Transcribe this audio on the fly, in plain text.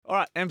All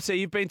right, MC,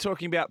 you've been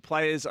talking about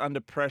players under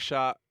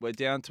pressure. We're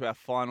down to our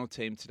final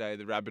team today,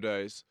 the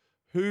Rabbitohs.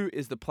 Who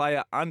is the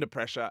player under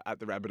pressure at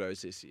the Rabbitohs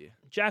this year?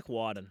 Jack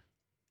Wyden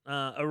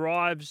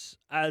arrives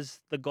as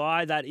the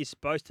guy that is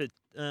supposed to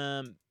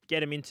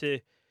get him into.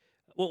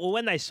 Well,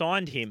 when they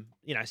signed him,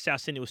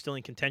 South Sydney was still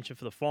in contention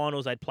for the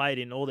finals. They'd played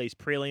in all these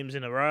prelims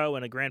in a row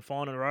and a grand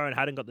final in a row and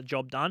hadn't got the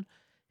job done.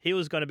 He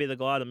was going to be the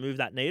guy to move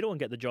that needle and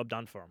get the job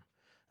done for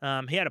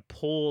him. He had a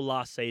poor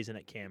last season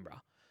at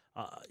Canberra.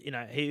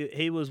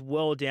 He was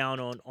well down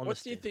on What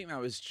do you think that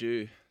was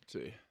due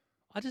to?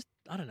 I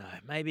don't know.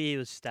 Maybe he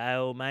was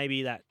stale.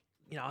 Maybe that,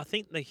 I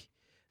think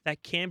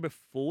that Canberra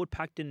forward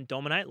pack didn't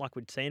dominate like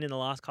we'd seen in the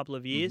last couple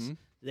of years.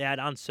 Mm-hmm. They had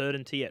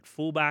uncertainty at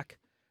fullback.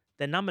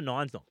 Their number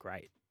 9's not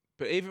great.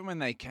 But even when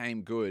they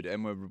came good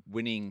and were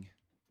winning,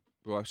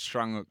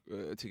 strung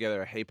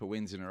together a heap of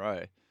wins in a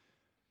row,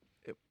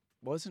 it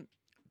wasn't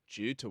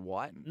due to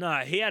Whiten. No,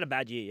 he had a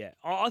bad year, yeah.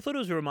 I thought it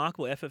was a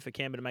remarkable effort for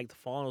Canberra to make the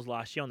finals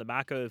last year on the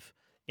back of,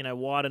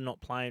 Whiten not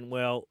playing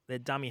well, their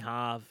dummy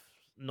half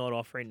not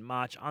offering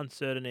much,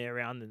 uncertainty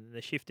around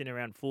the shifting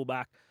around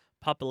fullback,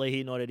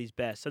 Papali'i not at his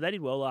best. So they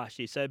did well last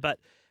year. But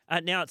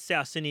now it's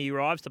South Sydney. He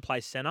arrives to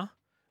play centre.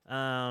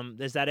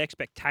 There's that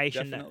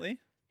expectation Definitely.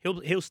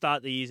 that he'll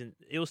start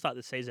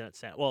the season at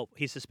centre. Well,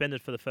 he's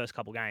suspended for the first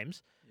couple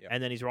games,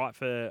 and then he's right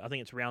for, I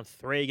think it's round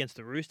 3 against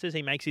the Roosters.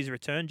 He makes his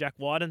return, Jack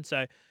Wyden.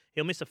 So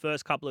he'll miss the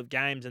first couple of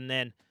games, and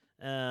then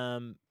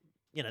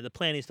the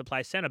plan is to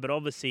play centre. But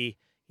obviously,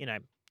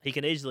 he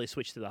can easily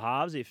switch to the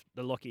halves if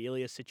the Lockie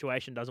Ilias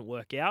situation doesn't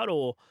work out,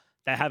 or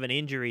they have an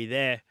injury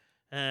there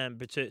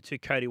to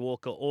Cody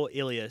Walker or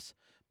Ilias.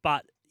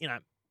 But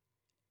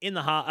in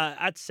the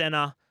at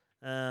centre,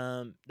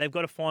 they've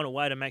got to find a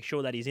way to make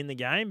sure that he's in the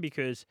game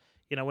because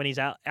when he's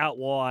out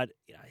wide,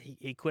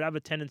 he could have a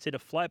tendency to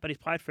float. But he's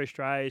played for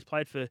Australia, he's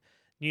played for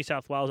New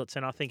South Wales at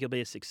centre. I think he'll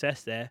be a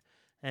success there.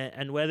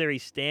 And whether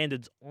his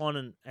standards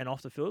on and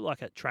off the field,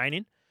 like at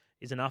training,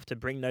 is enough to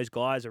bring those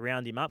guys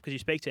around him up. Because you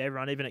speak to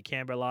everyone, even at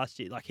Canberra last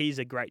year, like he's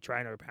a great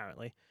trainer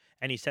apparently,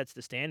 and he sets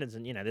the standards.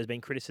 And there's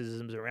been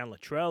criticisms around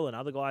Latrell and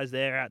other guys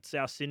there at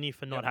South Sydney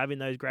for not having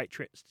those great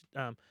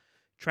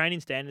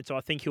training standards. So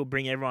I think he'll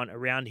bring everyone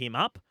around him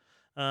up,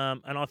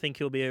 and I think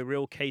he'll be a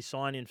real key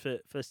sign-in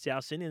for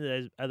South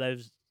Sydney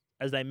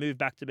as they move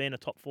back to being a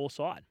top 4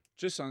 side.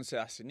 Just on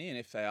South Sydney, and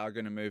if they are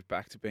going to move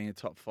back to being a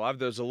top 5,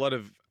 there was a lot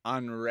of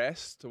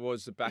unrest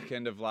towards the back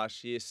end of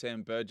last year.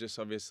 Sam Burgess,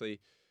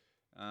 obviously,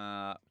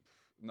 not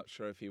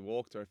sure if he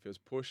walked or if he was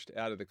pushed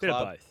out of the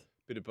club.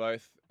 Bit of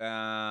both.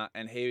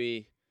 And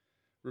he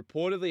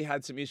reportedly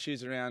had some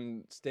issues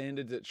around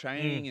standards at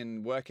training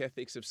and work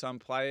ethics of some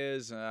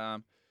players.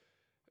 All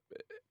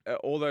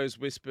those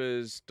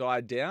whispers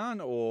died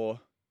down, or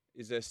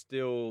is there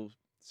still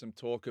some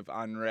talk of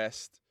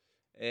unrest?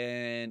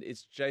 And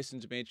is Jason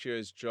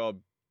Demetriou's job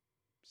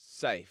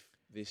safe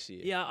this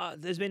year? Yeah,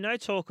 there's been no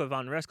talk of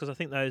unrest because I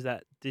think those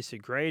that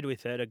disagreed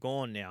with it are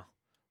gone now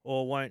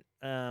or weren't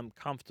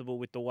comfortable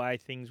with the way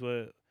things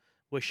were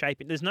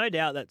shaping. There's no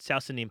doubt that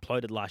South Sydney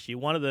imploded last year.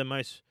 One of the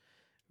most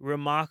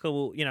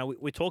remarkable,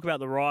 we talk about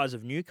the rise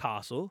of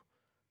Newcastle.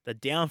 The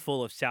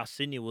downfall of South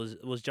Sydney was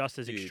just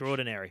as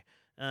extraordinary.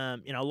 A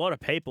lot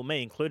of people,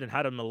 me included,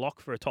 had them a lock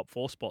for a top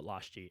 4 spot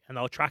last year, and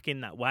they were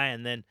tracking that way,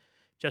 and then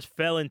just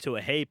fell into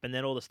a heap. And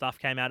then all the stuff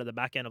came out at the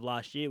back end of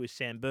last year with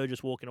Sam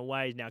Burgess walking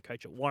away. He's now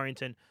coach at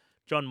Warrington.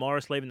 John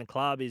Morris leaving the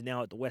club. He's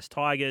now at the West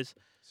Tigers.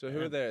 So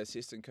who are their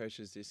assistant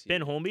coaches this year?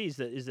 Ben Hornby is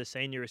the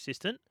senior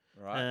assistant.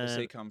 Right. Does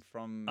he come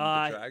from the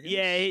Dragons?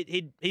 Yeah,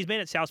 he's been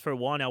at South for a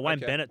while now. Wayne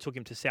Bennett took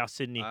him to South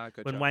Sydney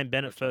when Wayne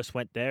Bennett first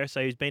went there.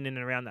 So he's been in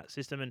and around that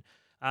system.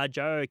 And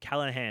Joe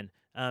Callahan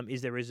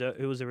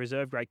who was a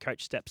reserve grade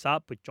coach, steps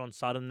up with John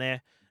Sutton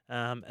there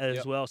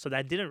as well. So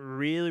they didn't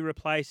really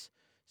replace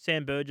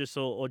Sam Burgess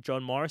or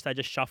John Morris. They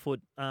just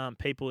shuffled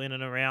people in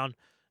and around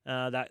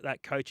that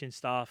coaching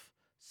staff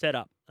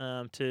setup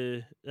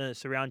to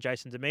surround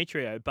Jason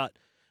Demetriou. But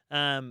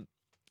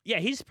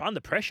he's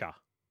under pressure.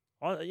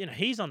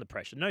 He's under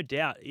pressure. No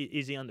doubt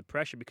is he under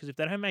pressure because if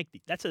they don't make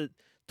that's a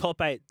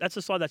top 8. That's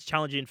a side that's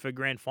challenging for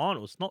grand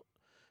finals, not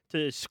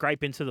to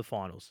scrape into the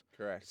finals.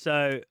 Correct.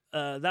 So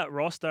that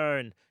roster,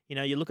 and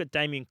you look at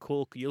Damien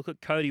Cook, you look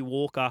at Cody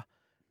Walker.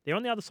 They're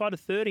on the other side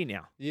of 30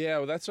 now. Yeah,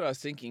 well, that's what I was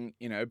thinking.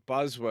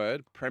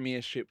 Buzzword,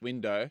 premiership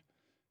window.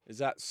 Is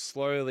that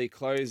slowly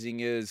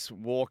closing as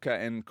Walker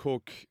and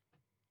Cook,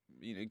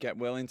 get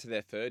well into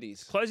their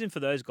 30s? Closing for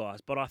those guys.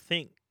 But I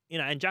think,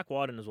 and Jack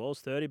Wyden as well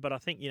is 30. But I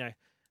think,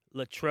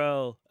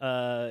 Latrell,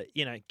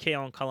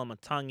 Keon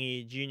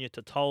Kalamatangi, Junior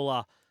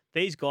Totola,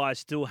 these guys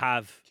still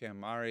have... Cam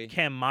Murray,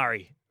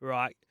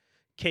 right?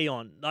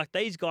 Keon. Like,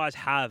 these guys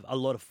have a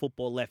lot of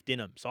football left in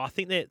them. So I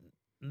think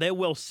they're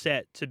well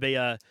set to be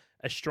a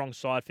strong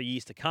side for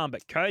years to come.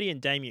 But Cody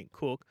and Damien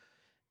Cook,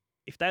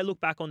 if they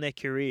look back on their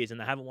careers and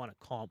they haven't won a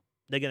comp,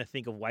 they're going to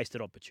think of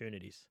wasted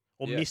opportunities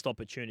or missed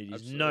opportunities,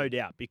 absolutely. No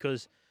doubt.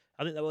 Because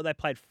I think they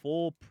played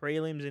 4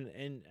 prelims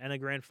and a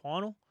grand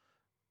final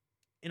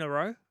in a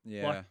row.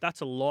 Yeah, like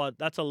that's a lot.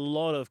 That's a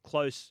lot of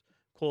close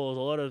calls. A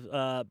lot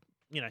of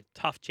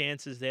tough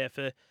chances there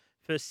for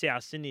for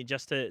South Sydney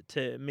just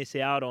to miss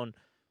out on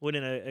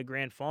winning a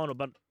grand final.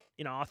 But,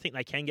 I think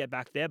they can get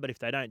back there. But if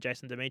they don't,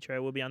 Jason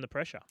Demetriou will be under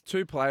pressure.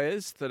 Two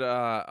players that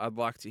I'd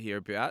like to hear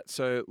about.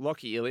 So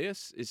Lockie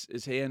Ilias,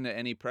 is he under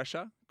any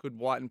pressure? Could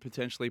Whiten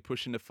potentially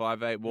push into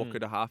 5'8", Walker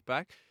to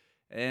halfback?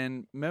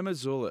 And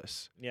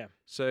Memazoulis. Yeah.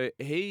 So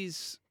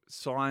he's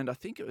signed, I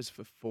think it was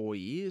for 4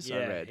 years, I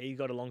read. He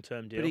got a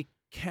long-term deal. But he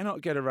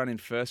cannot get a run in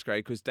first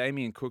grade because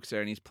Damien Cook's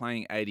there and he's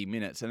playing 80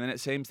 minutes. And then it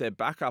seems their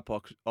backup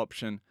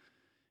option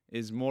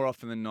is more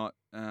often than not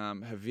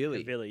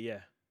Havili. Havili, yeah.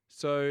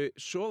 So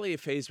surely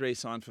if he's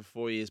re-signed for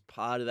 4 years,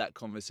 part of that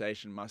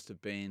conversation must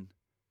have been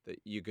that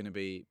you're going to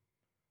be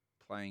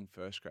playing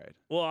first grade.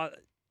 Well,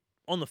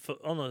 on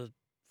the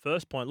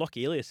first point,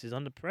 Lockie Ilias is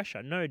under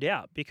pressure, no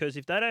doubt, because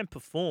if they don't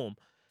perform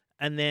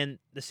and then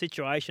the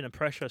situation and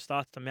pressure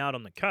starts to mount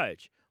on the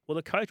coach, well,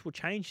 the coach will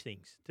change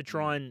things to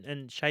try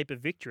and shape a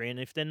victory. And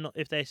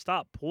if they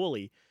start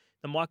poorly,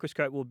 the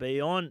microscope will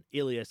be on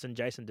Ilias and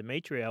Jason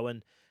Demetriou.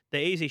 And the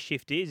easy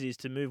shift is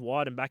to move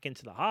Wyden back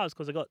into the halves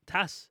because they've got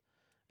Tass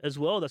as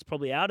well that's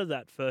probably out of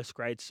that first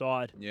grade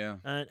side. Yeah.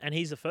 And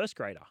he's a first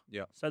grader.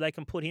 Yeah. So they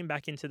can put him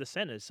back into the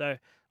centres. So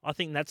I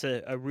think that's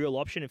a real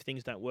option if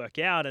things don't work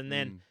out. And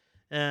then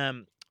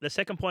the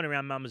second point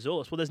around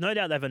Mamazoulis, well, there's no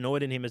doubt they've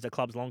anointed him as the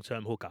club's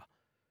long-term hooker.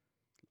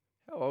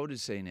 How old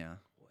is he now?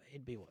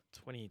 He'd be,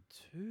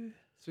 22?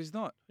 So he's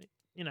not...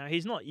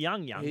 he's not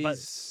young, but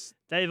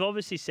they've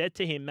obviously said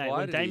to him, mate,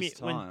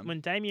 when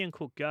Damien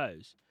Cook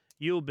goes,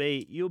 you'll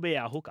be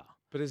our hooker.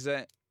 But is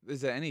there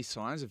any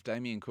signs of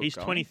Damien Cook He's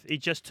going? 20. He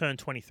just turned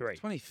 23.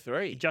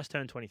 23? He just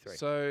turned 23.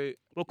 So,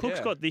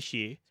 Cook's got this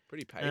year.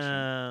 Pretty patient.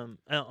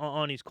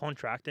 On his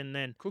contract, and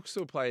then Cook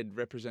still played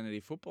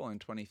representative football in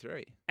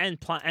 23. And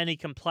he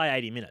can play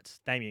 80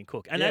 minutes, Damien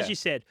Cook. And as you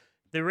said,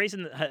 the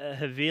reason that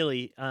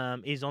Havili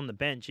is on the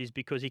bench is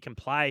because he can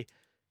play,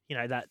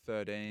 that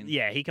 13.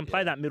 Yeah, he can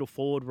play that middle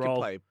forward role. He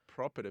can play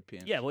prop at a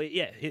pinch. Yeah, well,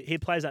 he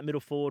plays that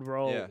middle forward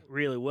role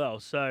really well.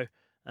 So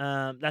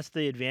that's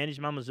the advantage.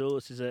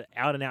 Mamazoulis is an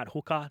out-and-out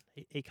hooker.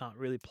 He can't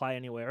really play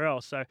anywhere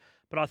else. So,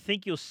 but I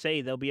think you'll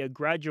see there'll be a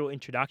gradual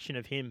introduction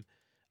of him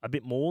a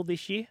bit more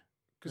this year.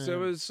 Because there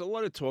was a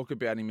lot of talk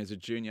about him as a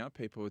junior.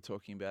 People were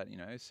talking about,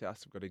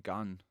 Souths have got a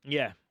gun.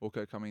 Yeah.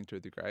 Walker coming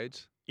through the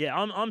grades. Yeah,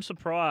 I'm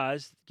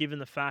surprised given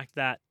the fact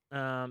that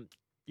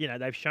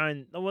they've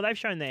shown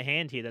their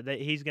hand here that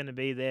he's going to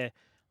be their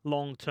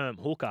long-term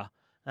hooker,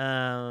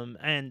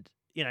 and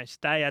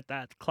stay at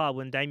that club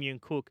when Damien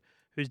Cook,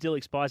 whose deal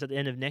expires at the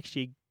end of next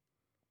year,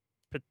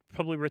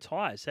 probably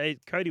retires. So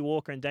Cody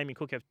Walker and Damien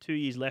Cook have 2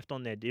 years left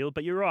on their deal.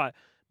 But you're right,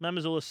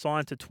 Mamazoulis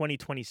signed to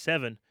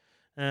 2027.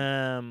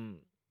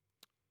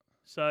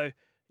 So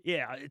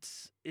yeah,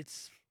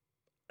 it's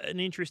an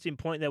interesting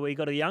point there where you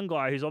got a young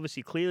guy who's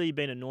obviously clearly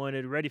been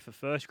anointed, ready for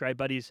first grade,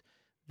 but he's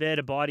there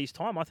to bide his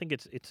time. I think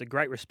it's a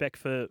great respect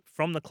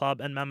from the club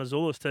and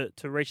Mamazoulis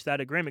to reach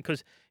that agreement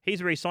because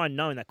he's re-signed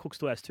knowing that Cook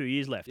still has 2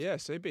 years left. Yeah,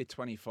 so he'd be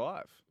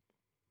 25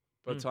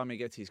 by the time he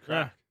gets his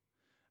crack. Yeah.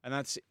 And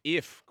that's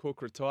if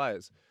Cook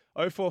retires.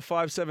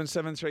 0457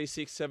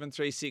 736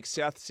 736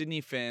 South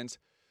Sydney fans.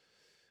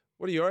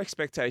 What are your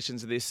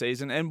expectations of this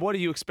season? And what do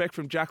you expect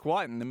from Jack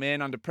Whiten, the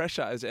man under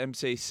pressure, as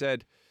MC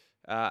said,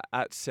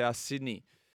 at South Sydney?